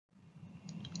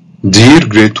Dear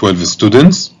Grade 12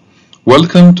 students,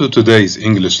 welcome to today's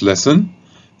English lesson.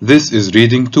 This is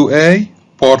Reading 2A,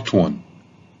 Part 1.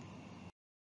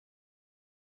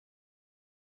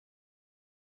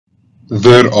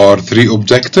 There are three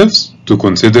objectives to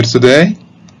consider today.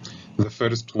 The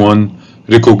first one,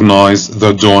 recognize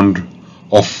the genre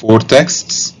of four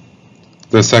texts.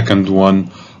 The second one,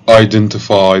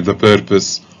 identify the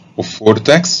purpose of four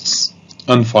texts.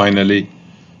 And finally,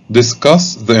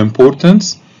 discuss the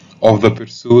importance of the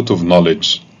pursuit of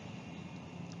knowledge.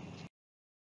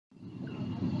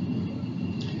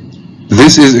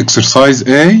 This is exercise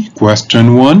A,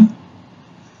 question 1.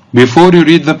 Before you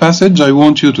read the passage, I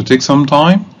want you to take some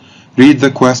time, read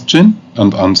the question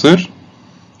and answer.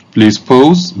 Please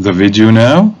pause the video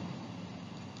now.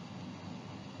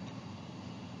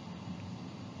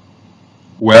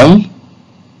 Well,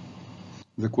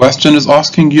 the question is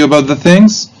asking you about the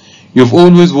things you've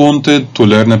always wanted to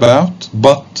learn about,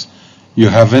 but you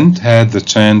haven't had the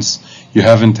chance, you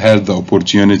haven't had the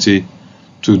opportunity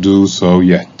to do so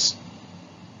yet.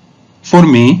 For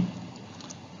me,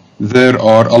 there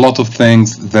are a lot of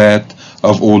things that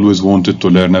I've always wanted to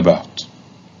learn about.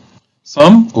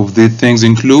 Some of these things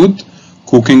include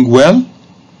cooking well,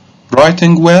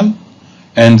 writing well,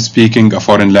 and speaking a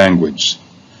foreign language.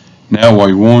 Now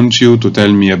I want you to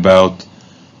tell me about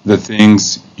the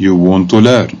things you want to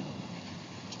learn.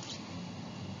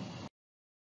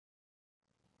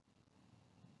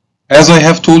 As I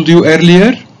have told you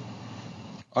earlier,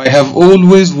 I have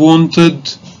always wanted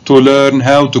to learn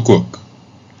how to cook.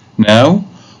 Now,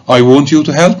 I want you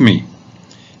to help me.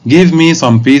 Give me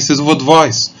some pieces of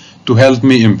advice to help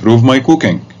me improve my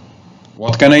cooking.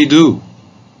 What can I do?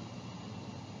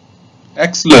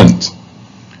 Excellent!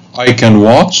 I can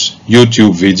watch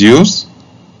YouTube videos.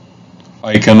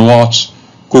 I can watch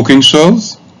cooking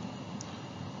shows.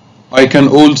 I can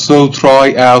also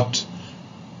try out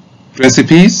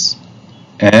recipes.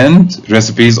 And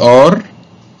recipes are,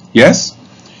 yes,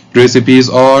 recipes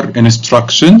are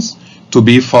instructions to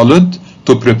be followed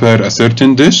to prepare a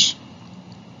certain dish.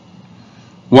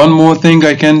 One more thing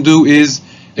I can do is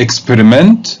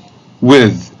experiment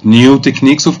with new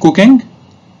techniques of cooking.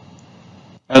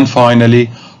 And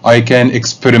finally, I can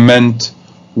experiment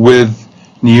with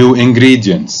new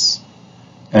ingredients.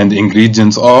 And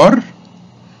ingredients are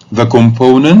the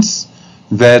components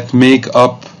that make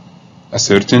up a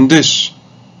certain dish.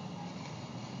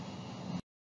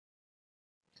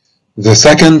 The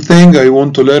second thing I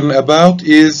want to learn about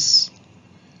is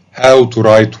how to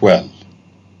write well.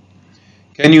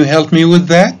 Can you help me with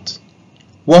that?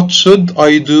 What should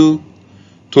I do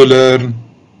to learn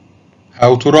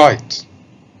how to write?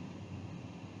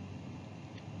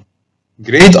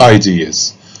 Great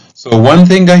ideas. So one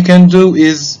thing I can do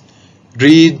is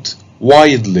read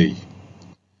widely.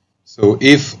 So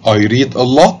if I read a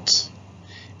lot,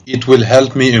 it will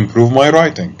help me improve my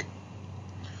writing.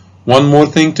 One more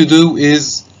thing to do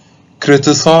is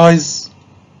criticize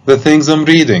the things I'm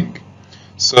reading.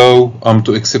 So I'm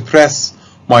to express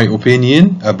my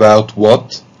opinion about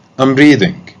what I'm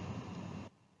reading.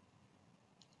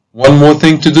 One more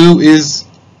thing to do is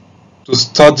to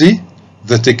study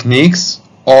the techniques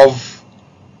of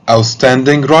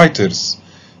outstanding writers.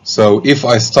 So if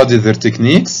I study their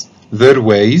techniques, their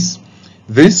ways,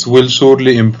 this will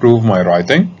surely improve my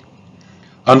writing.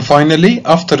 And finally,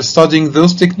 after studying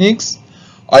those techniques,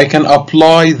 I can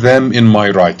apply them in my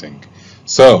writing.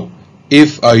 So,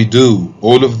 if I do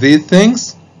all of these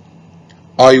things,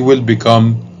 I will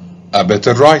become a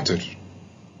better writer.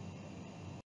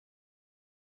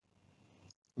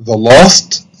 The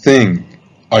last thing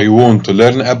I want to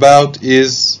learn about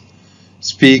is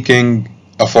speaking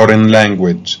a foreign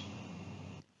language.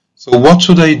 So what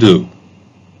should I do?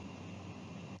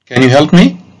 Can you help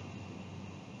me?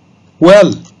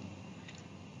 Well,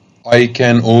 I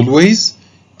can always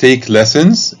take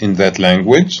lessons in that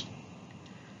language.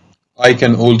 I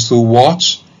can also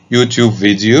watch YouTube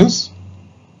videos,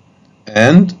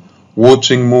 and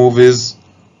watching movies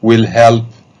will help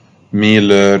me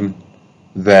learn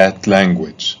that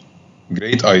language.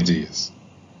 Great ideas.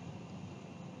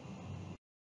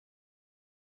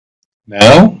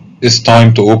 Now it's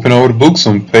time to open our books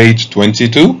on page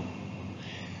 22.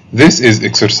 This is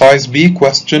exercise B,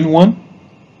 question 1.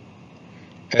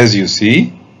 As you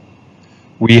see,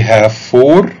 we have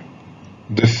 4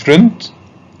 different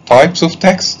types of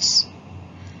texts,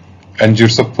 and you're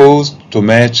supposed to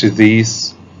match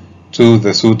these to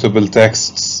the suitable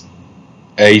texts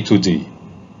A to D.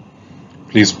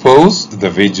 Please pause the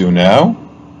video now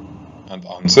and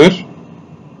answer.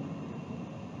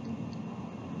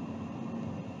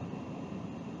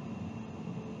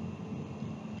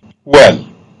 Well,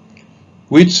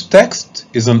 Which text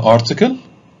is an article?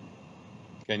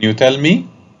 Can you tell me?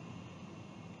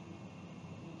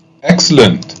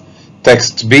 Excellent.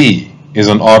 Text B is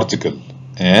an article,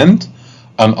 and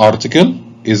an article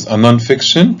is a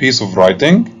non-fiction piece of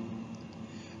writing,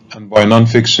 and by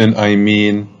non-fiction I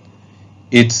mean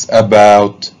it's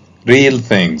about real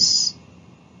things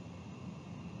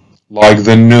like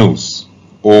the news,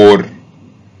 or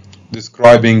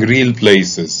describing real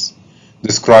places,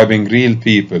 describing real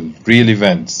people, real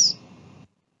events.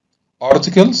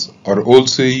 Articles are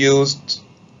also used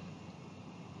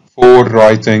for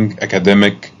writing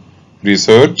academic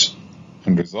research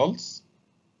and results.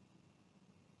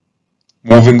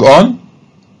 Moving on,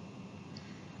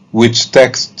 which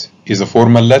text is a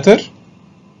formal letter?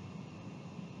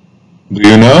 Do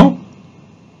you know?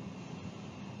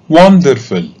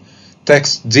 Wonderful!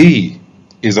 Text D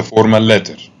is a formal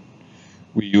letter.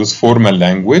 We use formal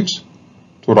language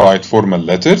to write formal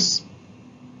letters.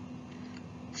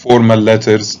 Formal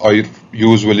letters are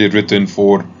usually written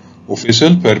for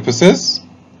official purposes.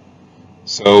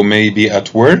 So maybe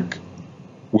at work,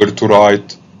 we're to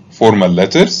write formal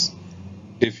letters.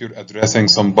 If you're addressing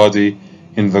somebody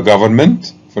in the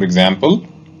government, for example,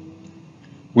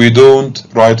 we don't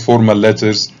write formal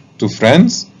letters to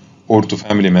friends or to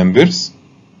family members.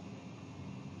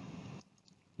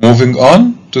 Moving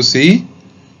on to see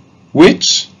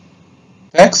which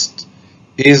text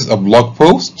is a blog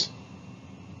post.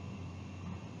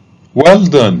 Well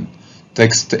done.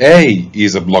 Text A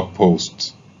is a blog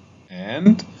post,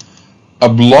 and a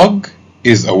blog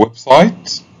is a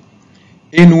website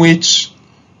in which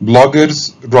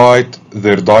bloggers write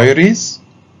their diaries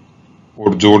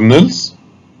or journals,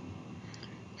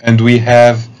 and we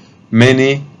have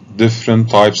many different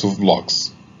types of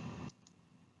blogs.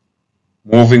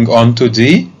 Moving on to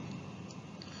D,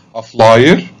 a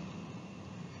flyer,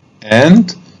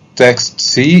 and text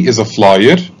C is a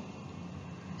flyer,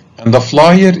 and a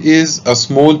flyer is a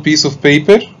small piece of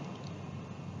paper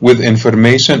with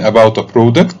information about a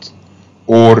product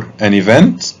or an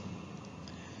event.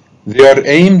 They are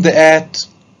aimed at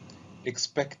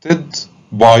expected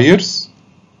buyers,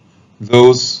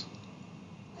 those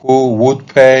who would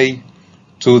pay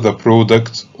to the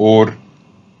product or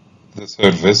the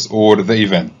service or the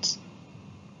event.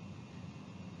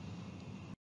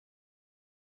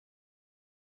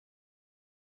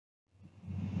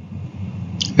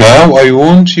 Now I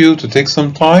want you to take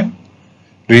some time,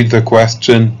 read the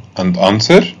question and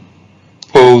answer.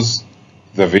 Pause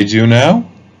the video now.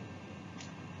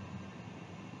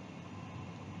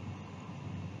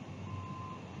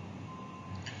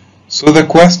 So the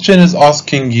question is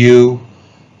asking you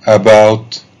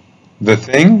about the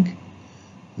thing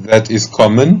that is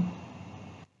common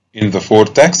in the four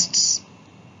texts,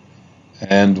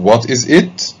 and what is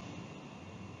it?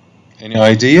 Any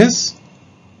ideas?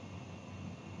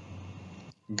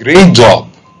 Great job!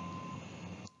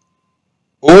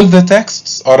 All the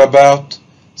texts are about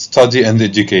study and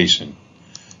education.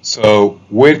 So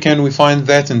where can we find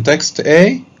that in text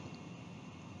A?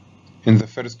 In the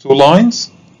first two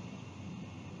lines?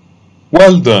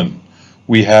 Well done!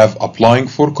 We have applying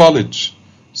for college.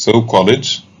 So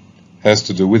college has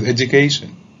to do with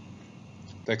education.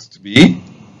 Text B,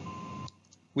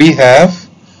 we have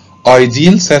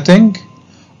ideal setting,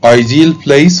 ideal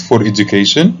place for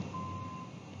education.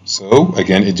 So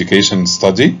again, education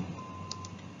study.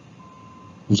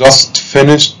 Just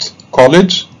finished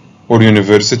college or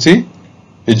university,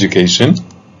 education.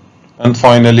 And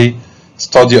finally,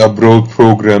 study abroad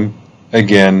program,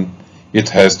 again, it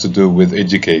has to do with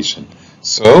education.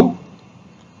 So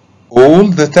all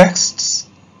the texts,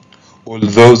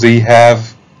 although they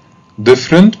have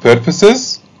different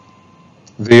purposes,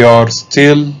 they are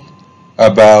still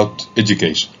about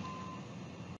education.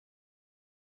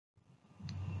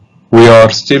 We are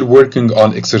still working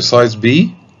on exercise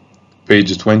B,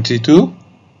 page 22.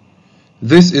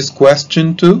 This is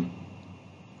question 2.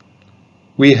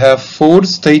 We have 4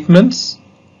 statements,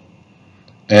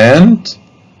 and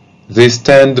they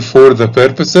stand for the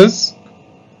purposes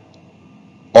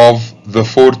of the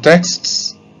 4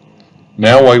 texts.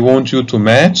 Now I want you to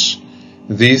match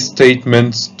these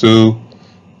statements to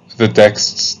the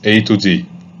texts A to D.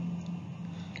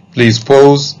 Please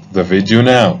pause the video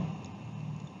now.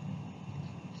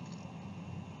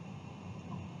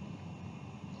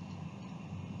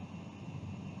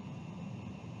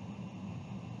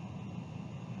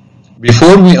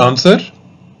 Before we answer,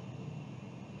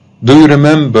 do you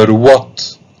remember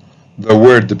what the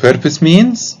word purpose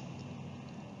means?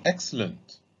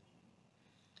 Excellent.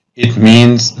 It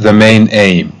means the main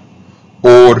aim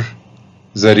or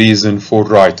the reason for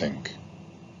writing.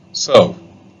 So,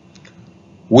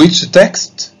 Which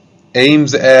text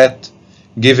aims at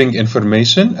giving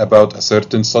information about a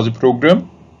certain study program?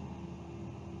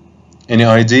 Any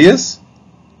ideas?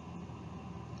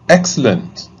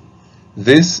 Excellent.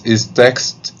 This is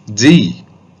text D.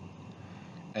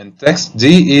 And text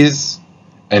D is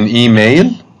an email,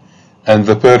 and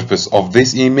the purpose of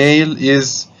this email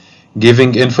is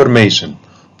giving information,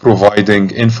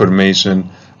 providing information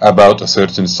about a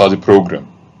certain study program.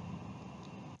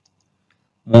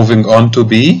 Moving on to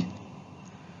B,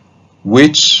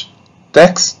 which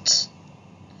text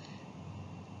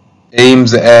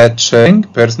aims at sharing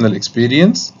personal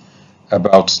experience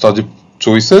about study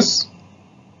choices?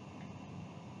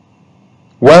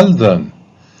 Well done.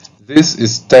 This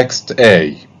is text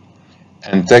A,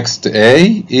 and text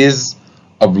A is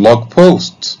a blog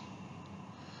post,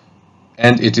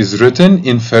 and it is written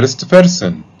in first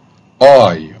person,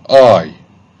 I.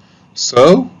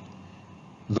 So,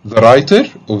 the writer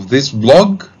of this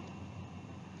blog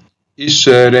is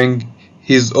sharing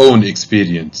his own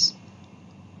experience.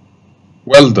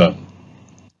 Well done.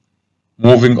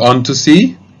 Moving on to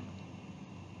C,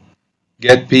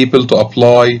 get people to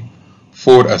apply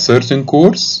for a certain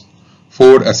course,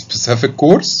 for a specific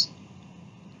course,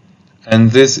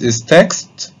 and this is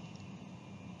text.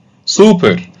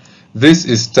 Super. This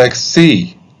is text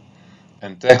C,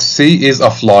 and text C is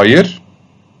a flyer,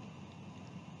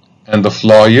 and the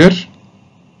flyer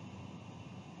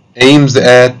aims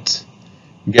at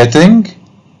getting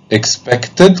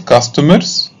expected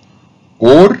customers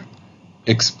or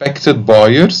expected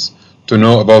buyers to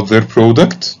know about their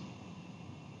product.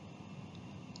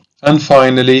 And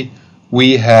finally,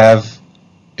 we have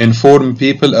inform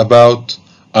people about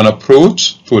an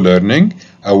approach to learning,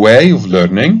 a way of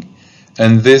learning,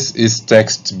 and this is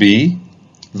text B,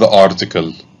 the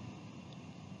article.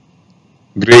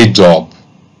 Great job.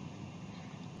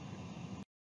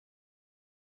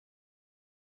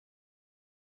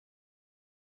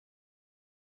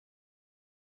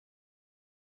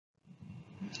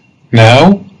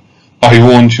 Now, I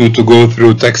want you to go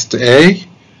through text A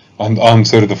and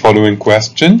answer the following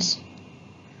questions.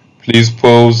 Please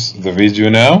pause the video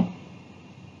now.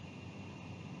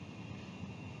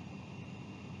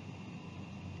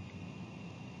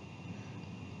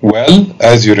 Well,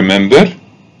 as you remember,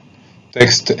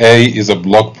 text A is a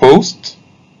blog post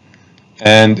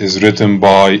and is written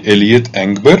by Elliot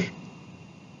Engber.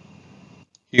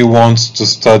 He wants to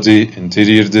study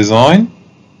interior design.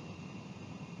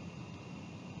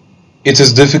 It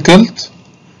is difficult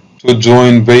to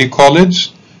join Bay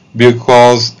College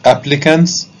because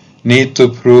applicants need to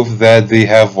prove that they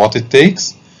have what it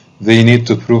takes. They need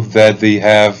to prove that they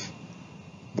have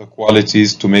the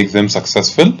qualities to make them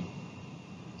successful.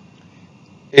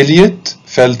 Elliot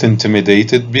felt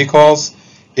intimidated because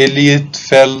Elliot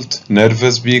felt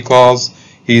nervous because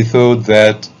he thought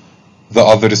that the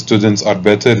other students are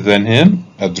better than him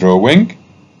at drawing.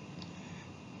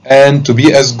 And to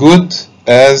be as good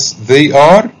as they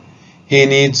are, he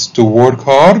needs to work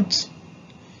hard,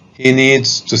 he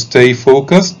needs to stay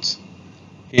focused,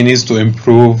 he needs to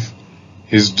improve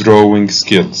his drawing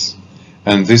skills.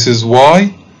 And this is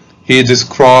why he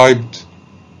described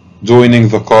joining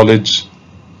the college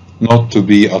not to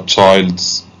be a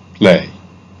child's play.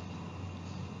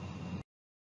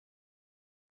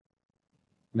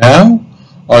 Now,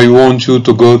 I want you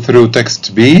to go through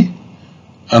text B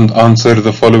and answer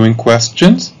the following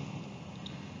questions.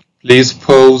 Please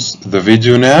pause the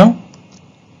video now.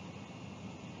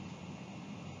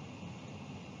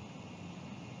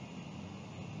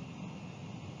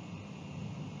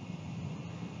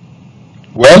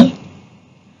 Well,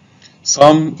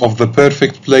 some of the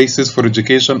perfect places for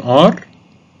education are?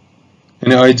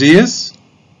 Any ideas?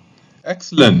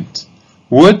 Excellent.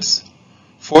 Woods,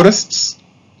 forests,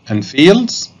 and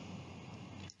fields.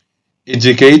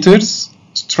 Educators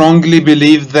strongly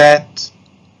believe that.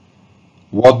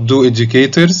 What do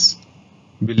educators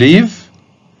believe?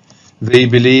 They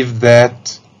believe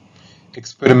that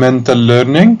experimental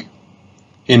learning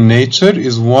in nature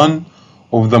is one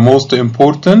of the most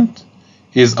important,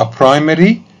 is a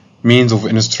primary means of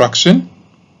instruction.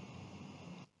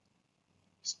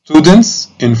 Students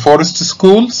in forest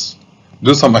schools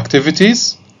do some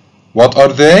activities. What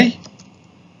are they?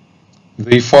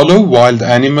 They follow wild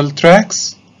animal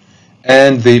tracks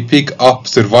and they pick up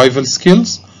survival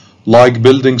skills like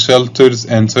building shelters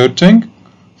and searching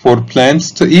for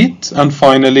plants to eat. And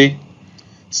finally,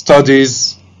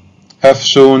 studies have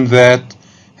shown that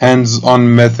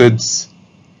hands-on methods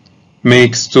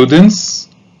make students,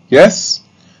 yes,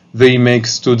 they make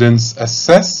students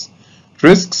assess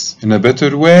risks in a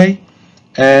better way,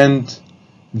 and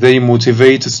they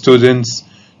motivate students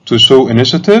to show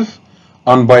initiative,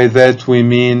 and by that we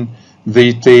mean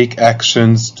they take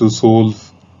actions to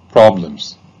solve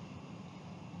problems.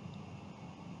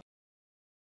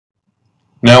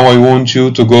 Now I want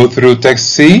you to go through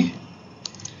text C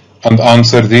and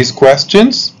answer these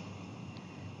questions.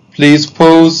 Please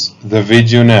pause the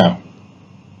video now.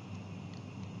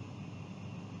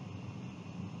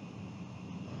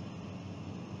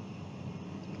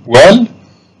 Well,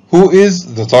 who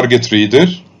is the target reader?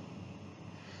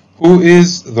 Who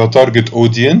is the target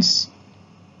audience?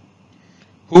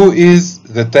 Who is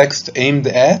the text aimed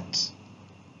at?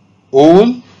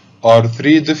 All are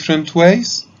three different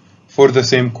ways for the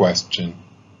same question.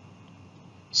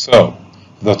 So,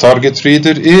 the target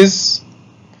reader is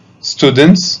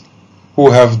students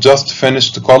who have just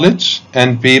finished college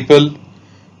and people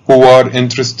who are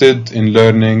interested in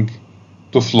learning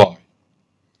to fly.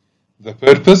 The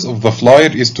purpose of the flyer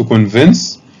is to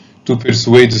convince, to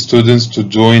persuade students to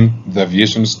join the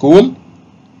aviation school,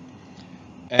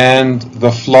 and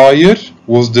the flyer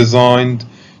was designed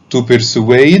to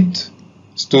persuade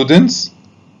students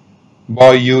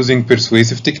by using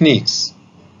persuasive techniques.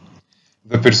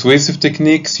 The persuasive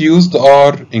techniques used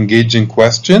are engaging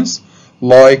questions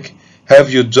like,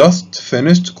 have you just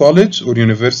finished college or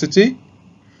university?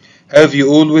 Have you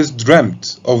always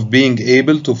dreamt of being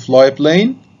able to fly a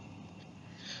plane?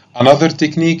 Another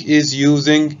technique is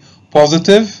using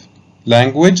positive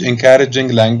language,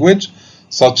 encouraging language,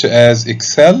 such as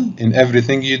excel in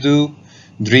everything you do,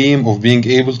 dream of being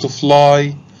able to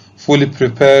fly, fully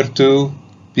prepare to,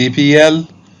 PPL,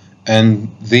 and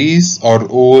these are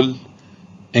all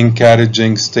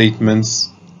encouraging statements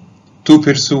to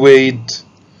persuade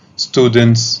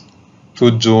students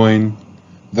to join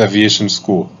the aviation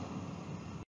school.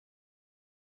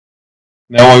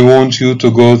 Now I want you to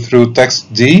go through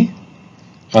text D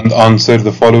and answer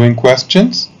the following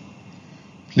questions.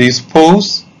 Please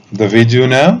pause the video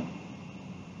now.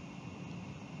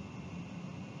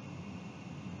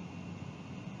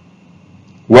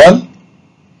 Well,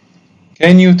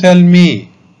 can you tell me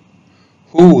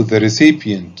who the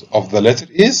recipient of the letter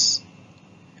is?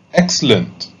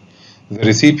 Excellent. The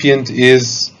recipient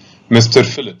is Mr.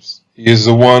 Phillips. He is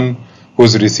the one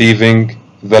who's receiving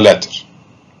the letter.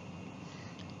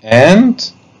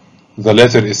 And the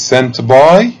letter is sent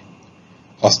by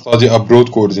a study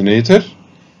abroad coordinator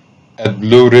at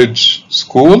Blue Ridge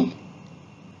School,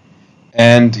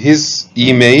 and his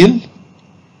email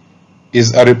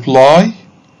is a reply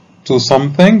to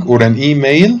something or an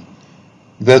email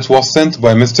that was sent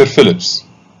by Mr. Phillips.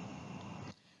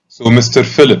 So Mr.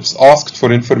 Phillips asked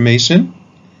for information,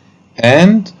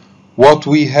 and what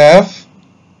we have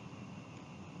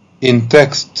in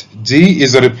text D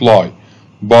is a reply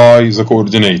by the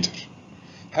coordinator.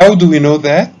 How do we know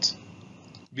that?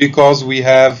 Because we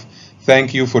have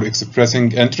thank you for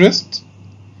expressing interest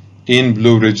in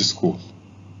Blue Ridge School.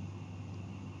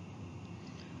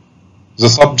 The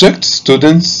subject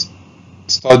students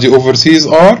study overseas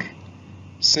are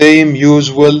same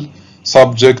usual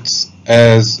subjects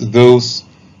as those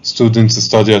students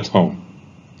study at home.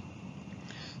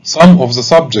 Some of the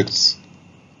subjects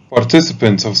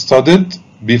participants have studied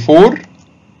before: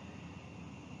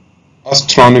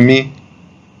 astronomy,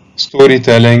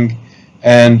 storytelling,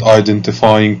 and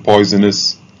identifying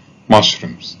poisonous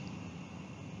mushrooms.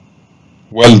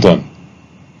 Well done.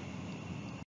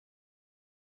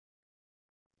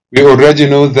 We already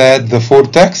know that the four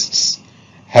texts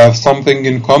have something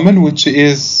in common, which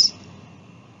is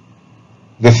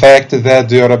the fact that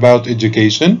they are about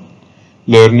education,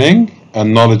 learning,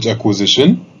 and knowledge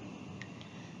acquisition.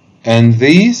 And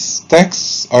these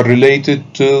texts are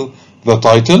related to the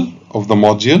title of the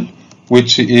module,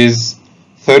 which is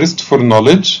Thirst for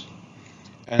Knowledge.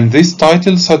 And this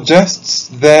title suggests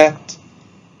that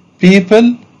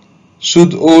people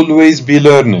should always be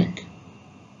learning.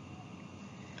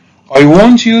 I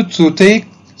want you to take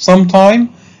some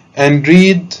time and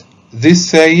read this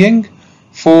saying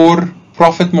for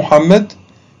Prophet Muhammad,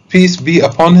 peace be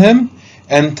upon him,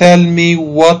 and tell me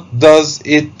what does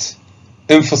it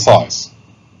emphasize.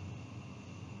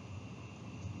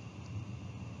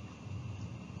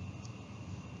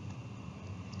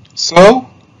 So,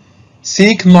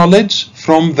 seek knowledge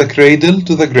from the cradle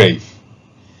to the grave.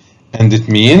 And it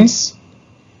means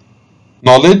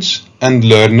knowledge and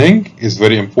learning is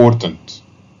very important.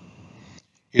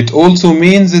 It also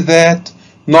means that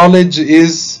knowledge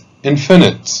is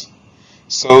infinite,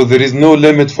 so there is no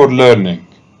limit for learning.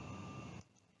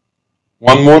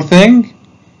 One more thing,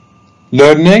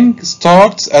 learning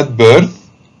starts at birth,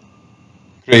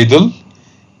 cradle,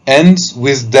 ends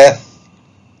with death,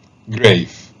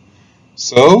 grave.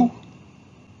 So,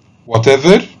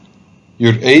 Whatever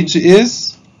your age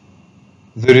is,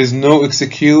 there is no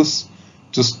excuse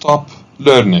to stop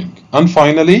learning. And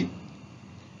finally,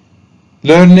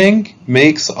 learning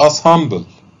makes us humble,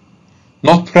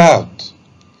 not proud,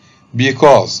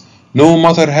 because no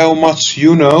matter how much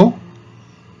you know,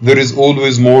 there is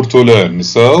always more to learn.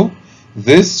 So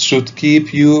this should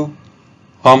keep you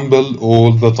humble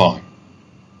all the time.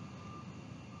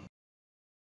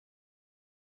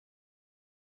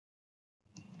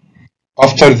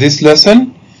 After this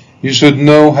lesson, you should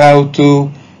know how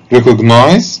to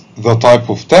recognize the type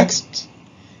of text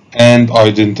and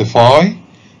identify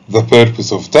the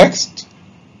purpose of text.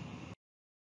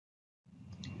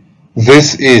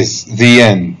 This is the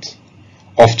end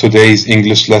of today's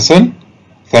English lesson.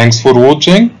 Thanks for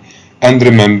watching, and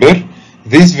remember,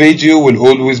 this video will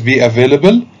always be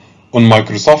available on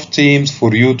Microsoft Teams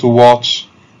for you to watch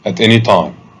at any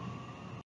time.